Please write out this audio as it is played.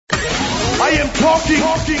I am talking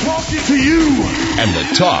to you. And the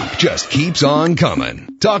talk just keeps on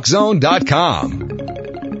coming.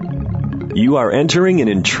 TalkZone.com. You are entering an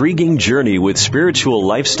intriguing journey with spiritual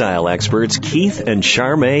lifestyle experts Keith and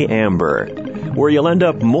Charmaine Amber, where you'll end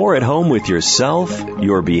up more at home with yourself,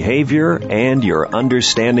 your behavior, and your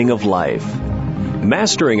understanding of life.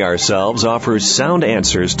 Mastering Ourselves offers sound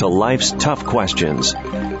answers to life's tough questions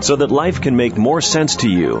so that life can make more sense to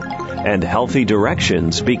you and healthy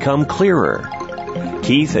directions become clearer.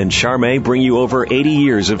 Keith and Charmaine bring you over 80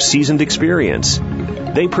 years of seasoned experience.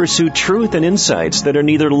 They pursue truth and insights that are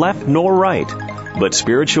neither left nor right, but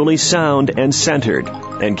spiritually sound and centered,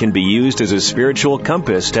 and can be used as a spiritual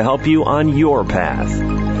compass to help you on your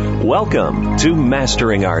path. Welcome to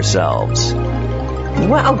Mastering Ourselves.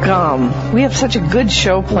 Welcome. We have such a good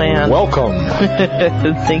show planned. Welcome.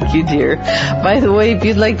 Thank you, dear. By the way, if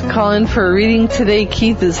you'd like to call in for a reading today,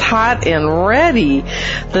 Keith is hot and ready.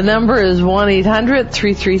 The number is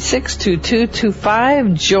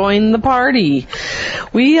 1-800-336-2225. Join the party.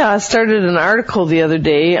 We started an article the other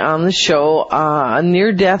day on the show, a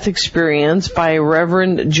near-death experience by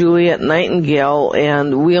Reverend Juliet Nightingale,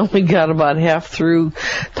 and we only got about half through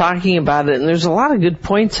talking about it, and there's a lot of good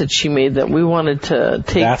points that she made that we wanted to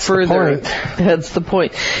take That's further. The point. That's the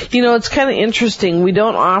point. You know, it's kind of interesting. We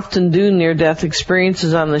don't often do near-death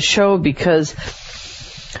experiences on the show because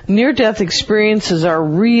near-death experiences are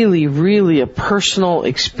really, really a personal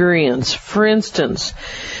experience. For instance,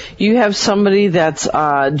 you have somebody that's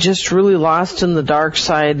just really lost in the dark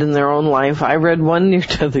side in their own life. I read one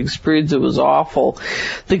near-death experience that was awful.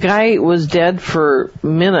 The guy was dead for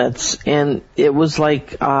minutes, and it was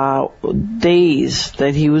like days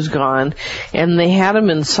that he was gone, and they had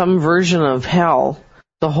him in some version of hell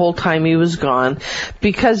the whole time he was gone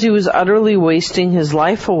because he was utterly wasting his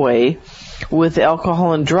life away with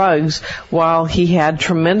alcohol and drugs while he had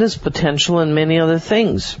tremendous potential in many other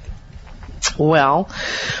things. Well,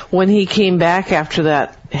 when he came back after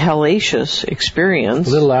that hellacious experience...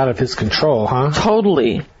 A little out of his control, huh?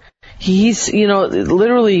 Totally. He's,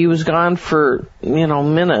 literally he was gone for,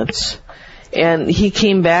 minutes. And he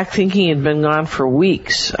came back thinking he'd been gone for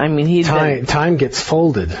weeks. I mean, Time gets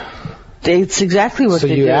folded. It's exactly what they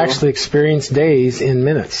do. So you actually experience days in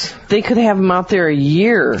minutes. They could have him out there a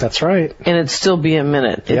year. That's right. And it'd still be a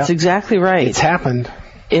minute. Yep. It's exactly right. It's happened.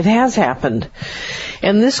 It has happened.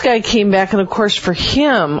 And this guy came back, and of course for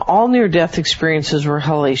him, all near-death experiences were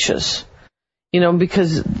hellacious.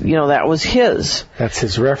 Because, that was his. That's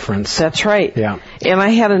his reference. That's right. Yeah. And I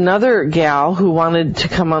had another gal who wanted to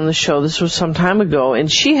come on the show. This was some time ago, and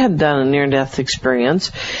she had done a near-death experience.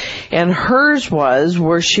 And hers was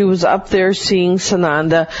where she was up there seeing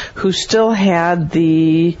Sananda, who still had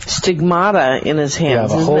the stigmata in his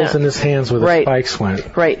hands. Yeah, the holes in his hands where the spikes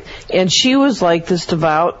went. Right. And she was like this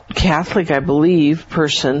devout Catholic, I believe,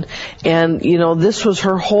 person. And, this was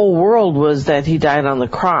her whole world, was that he died on the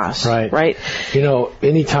cross. Right. Right?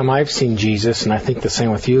 Anytime I've seen Jesus, and I think the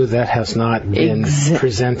same with you, that has not been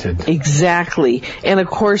presented. Exactly. And of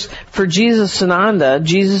course, for Jesus Sananda,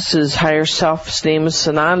 Jesus' higher self's name is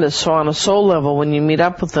Sananda, so on a soul level, when you meet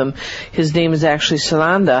up with him, his name is actually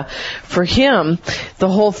Sananda. For him, the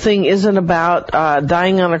whole thing isn't about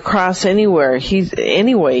dying on a cross anywhere. He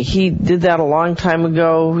did that a long time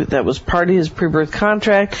ago. That was part of his pre-birth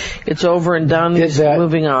contract. It's over and done. He's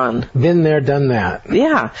moving on. Been there, done that.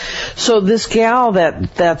 Yeah. So this gal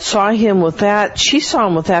that saw him with that, she saw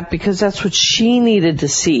him with that because that's what she needed to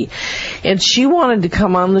see. And she wanted to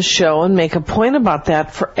come on the show and make a point about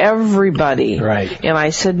that for everybody. Right. And I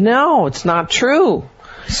said, no, it's not true.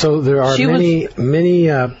 So there are many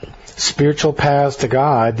spiritual paths to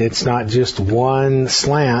God. It's not just one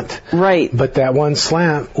slant. Right. But that one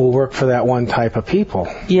slant will work for that one type of people.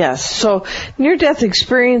 Yes. So near-death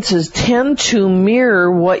experiences tend to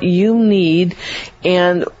mirror what you need,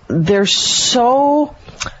 and they're so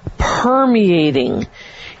permeating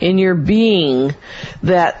in your being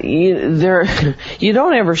that you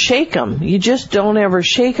don't ever shake them. You just don't ever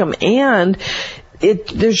shake them. And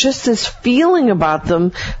there's just this feeling about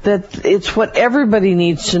them that it's what everybody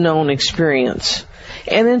needs to know and experience.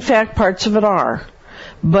 And in fact, parts of it are.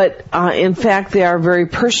 But in fact, they are very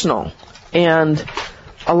personal. And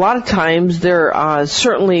a lot of times they're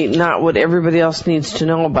certainly not what everybody else needs to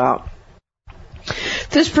know about.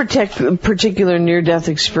 This particular near-death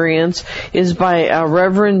experience is by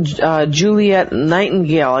Reverend Juliet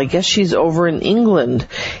Nightingale. I guess she's over in England.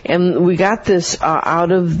 And we got this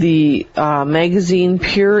out of the magazine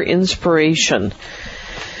Pure Inspiration.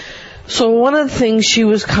 So one of the things she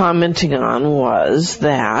was commenting on was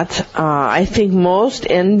that I think most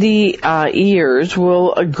NDEers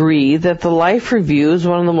will agree that the life review is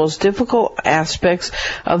one of the most difficult aspects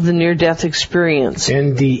of the near-death experience.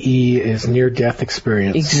 NDE is near-death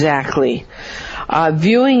experience. Exactly.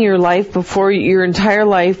 Viewing your entire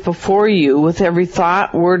life before you with every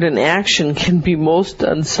thought, word, and action can be most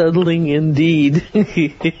unsettling indeed.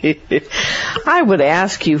 I would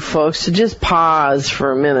ask you folks to just pause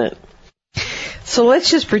for a minute. So let's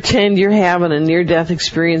just pretend you're having a near-death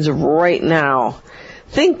experience right now.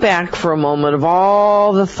 Think back for a moment of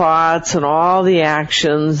all the thoughts and all the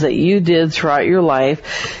actions that you did throughout your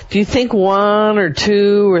life. Do you think one or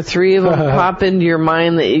two or three of them pop into your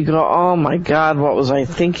mind that you go, oh my God, what was I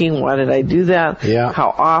thinking? Why did I do that? Yeah.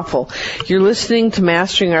 How awful. You're listening to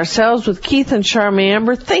Mastering Ourselves with Keith and Charmaine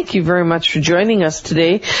Amber. Thank you very much for joining us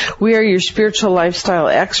today. We are your spiritual lifestyle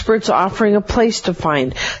experts offering a place to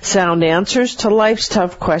find sound answers to life's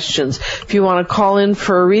tough questions. If you want to call in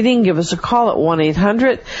for a reading, give us a call at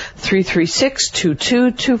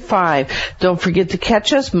 1-800-336-2225. Don't forget to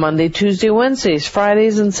catch us Monday, Tuesday, Wednesdays,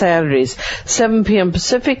 Fridays, and Saturdays, 7 p.m.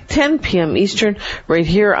 Pacific, 10 p.m. Eastern, right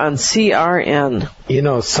here on CRN. You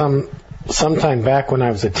know, sometime back when I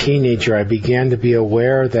was a teenager, I began to be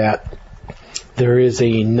aware that there is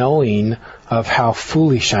a knowing of how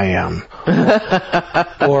foolish I am.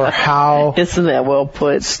 Or how isn't that well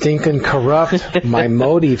put? Stinking corrupt my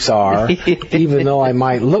motives are, even though I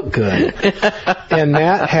might look good. And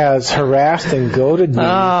that has harassed and goaded me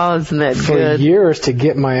for years to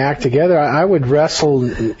get my act together. I would wrestle,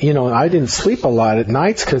 I didn't sleep a lot at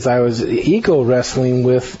nights because I was ego wrestling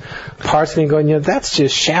with parts of me going, that's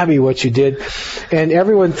just shabby what you did. And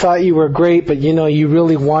everyone thought you were great, but you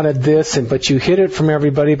really wanted this, but you hid it from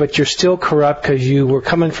everybody, but you're still corrupt because you were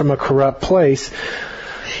coming from a corrupt place.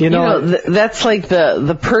 That's like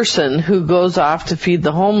the person who goes off to feed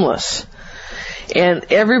the homeless.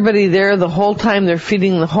 And everybody there, the whole time they're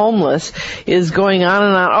feeding the homeless, is going on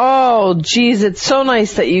and on. Oh, geez, it's so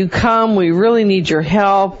nice that you come. We really need your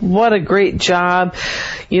help. What a great job.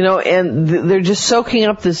 And they're just soaking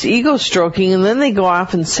up this ego stroking, and then they go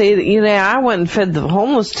off and say that, I went and fed the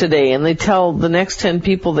homeless today, and they tell the next 10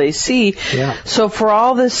 people they see. Yeah. So for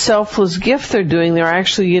all this selfless gift they're doing, they're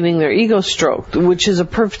actually getting their ego stroked, which is a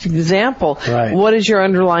perfect example. Right. What is your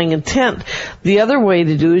underlying intent? The other way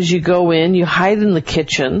to do is you go in, you hide in the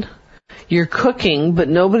kitchen, you're cooking, but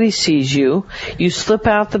nobody sees you. You slip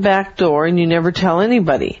out the back door and you never tell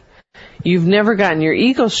anybody. You've never gotten your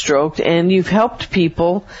ego stroked, and you've helped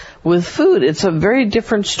people with food. It's a very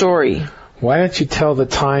different story. Why don't you tell the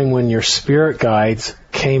time when your spirit guides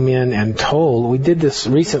came in and told, we did this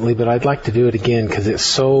recently, but I'd like to do it again because it's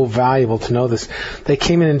so valuable to know this. They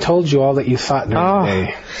came in and told you all that you thought during the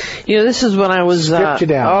day. This is when I was... Stripped you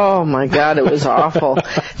down. Oh, my God, it was awful.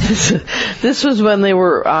 This was when they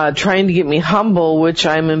were trying to get me humble, which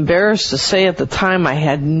I'm embarrassed to say at the time I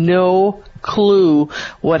had no clue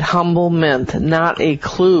what humble meant. Not a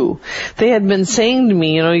clue. They had been saying to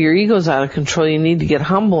me, your ego's out of control, you need to get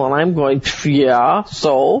humble, and I'm going, yeah,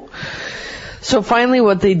 so finally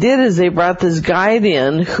what they did is they brought this guide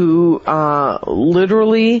in who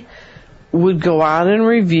literally would go out and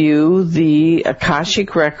review the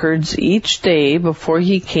Akashic records each day before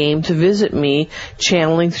he came to visit me,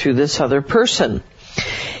 channeling through this other person.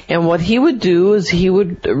 And what he would do is he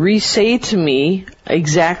would re-say to me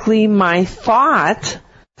exactly my thought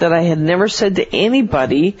that I had never said to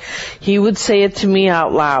anybody. He would say it to me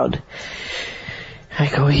out loud. I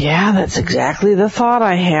go, yeah, that's exactly the thought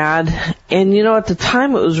I had. And at the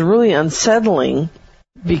time it was really unsettling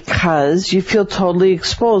because you feel totally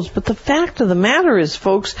exposed. But the fact of the matter is,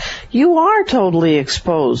 folks, you are totally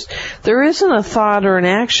exposed. There isn't a thought or an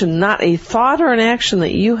action, not a thought or an action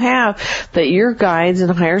that you have that your guides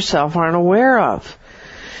and higher self aren't aware of.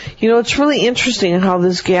 It's really interesting how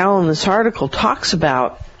this gal in this article talks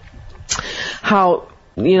about how,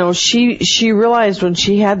 she realized when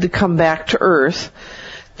she had to come back to Earth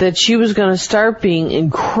that she was going to start being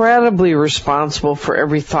incredibly responsible for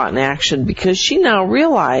every thought and action, because she now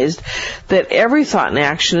realized that every thought and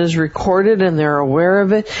action is recorded and they're aware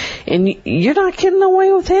of it, and you're not getting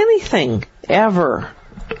away with anything, ever.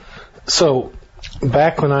 So,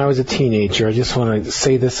 back when I was a teenager, I just want to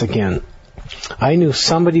say this again. I knew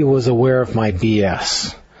somebody was aware of my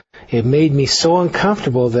BS. It made me so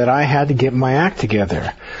uncomfortable that I had to get my act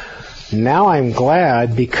together. Now I'm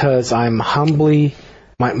glad because I'm humbly...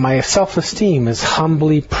 My self-esteem is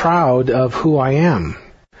humbly proud of who I am,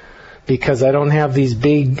 because I don't have these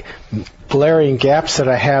big glaring gaps that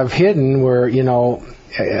I have hidden where,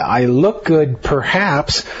 I look good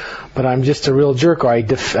perhaps, but I'm just a real jerk, or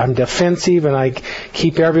I'm defensive and I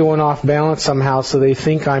keep everyone off balance somehow so they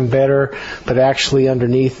think I'm better, but actually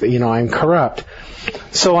underneath, I'm corrupt.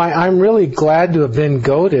 So I'm really glad to have been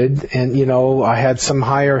goaded, and, I had some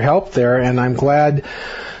higher help there, and I'm glad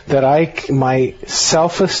that my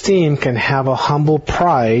self-esteem can have a humble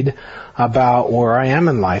pride about where I am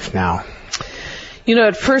in life now.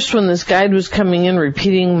 At first when this guide was coming in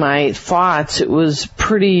repeating my thoughts, it was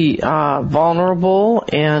pretty vulnerable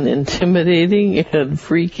and intimidating and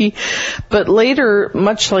freaky. But later,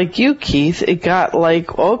 much like you, Keith, it got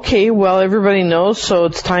like, okay, well, everybody knows, so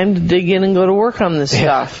it's time to dig in and go to work on this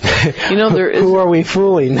stuff. Who are we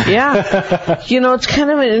fooling? Yeah. It's kind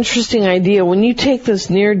of an interesting idea. When you take this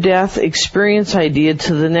near-death experience idea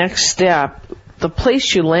to the next step, the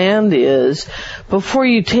place you land is, before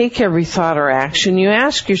you take every thought or action, you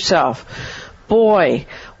ask yourself, boy,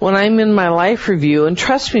 when I'm in my life review, and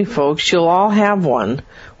trust me folks, you'll all have one,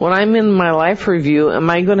 when I'm in my life review, am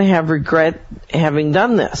I going to have regret having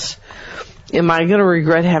done this? Am I going to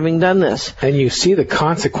regret having done this? And you see the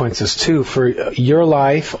consequences too for your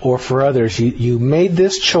life or for others. You made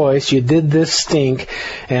this choice, you did this stink,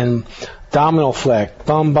 and domino effect,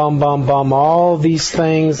 bum, bum, bum, bum, all these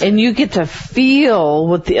things. And you get to feel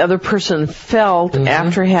what the other person felt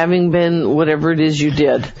after having been whatever it is you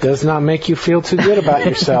did. Does not make you feel too good about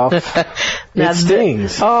yourself. It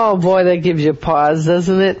stings. Oh boy, that gives you pause,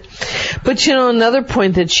 doesn't it? But another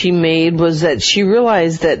point that she made was that she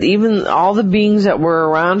realized that even all the beings that were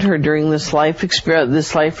around her during this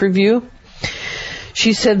life review,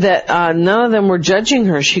 she said that none of them were judging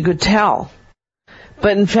her. She could tell.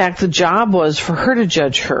 But in fact, the job was for her to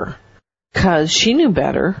judge her, because she knew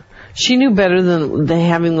better. She knew better than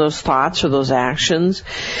having those thoughts or those actions.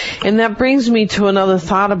 And that brings me to another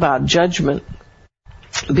thought about judgment,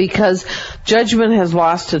 because judgment has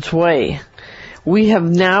lost its way. We have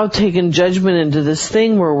now taken judgment into this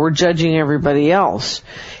thing where we're judging everybody else.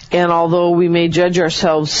 And although we may judge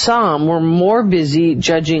ourselves some, we're more busy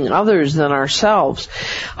judging others than ourselves.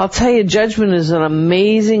 I'll tell you, judgment is an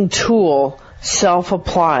amazing tool,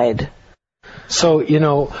 self-applied. So,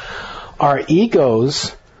 our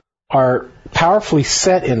egos are powerfully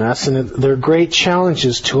set in us, and they're great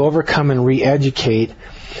challenges to overcome and re-educate.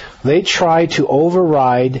 They try to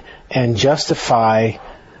override and justify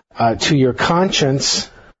to your conscience.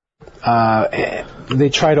 They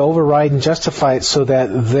try to override and justify it so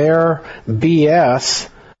that their BS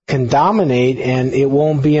can dominate, and it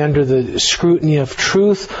won't be under the scrutiny of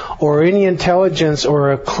truth or any intelligence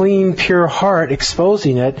or a clean, pure heart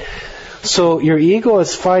exposing it. So your ego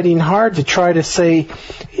is fighting hard to try to say,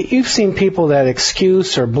 you've seen people that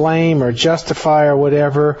excuse or blame or justify or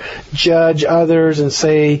whatever, judge others and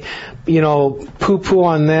say, poo-poo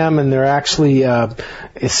on them, and they're actually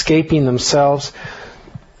escaping themselves.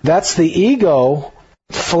 That's the ego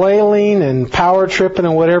flailing and power tripping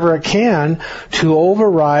and whatever it can to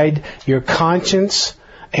override your conscience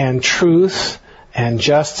and truth and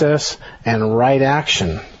justice and right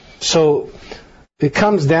action. So it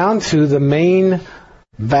comes down to the main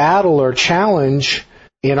battle or challenge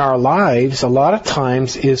in our lives a lot of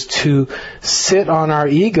times is to sit on our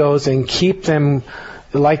egos and keep them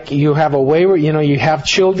like you have a wayward, you have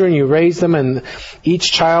children, you raise them, and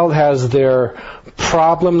each child has their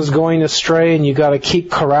problems going astray, and you got to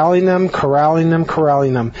keep corralling them.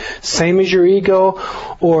 Same as your ego,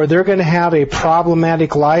 or they're going to have a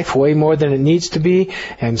problematic life way more than it needs to be,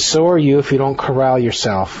 and so are you if you don't corral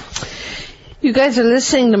yourself. You guys are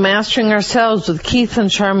listening to Mastering Ourselves with Keith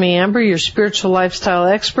and Charmaine Amber, your spiritual lifestyle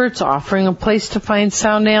experts, offering a place to find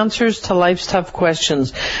sound answers to life's tough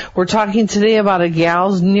questions. We're talking today about a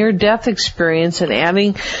gal's near-death experience and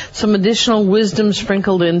adding some additional wisdom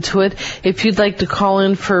sprinkled into it. If you'd like to call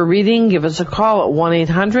in for a reading, give us a call at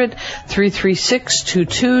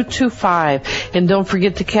 1-800-336-2225. And don't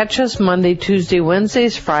forget to catch us Monday, Tuesday,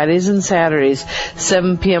 Wednesdays, Fridays, and Saturdays,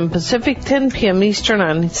 7 p.m. Pacific, 10 p.m. Eastern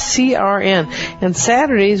on CRN. And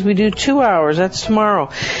Saturdays we do 2 hours. That's tomorrow.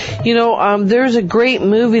 There's a great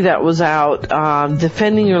movie that was out,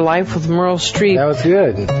 Defending Your Life with Meryl Streep. That was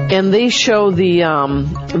good. And they show the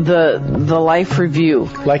life review.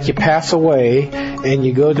 Like you pass away and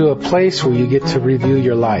you go to a place where you get to review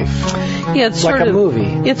your life. Yeah, it's like sort a of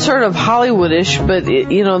movie. It's sort of Hollywoodish, but it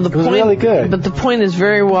was really good. But the point is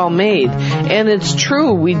very well made, and it's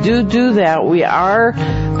true. We do that. We are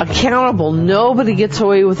accountable. Nobody gets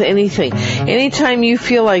away with anything. Anytime you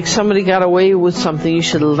feel like somebody got away with something, you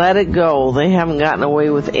should let it go. They haven't gotten away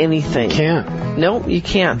with anything. Can't. Nope, you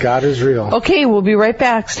can't. God is real. Okay, we'll be right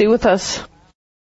back. Stay with us.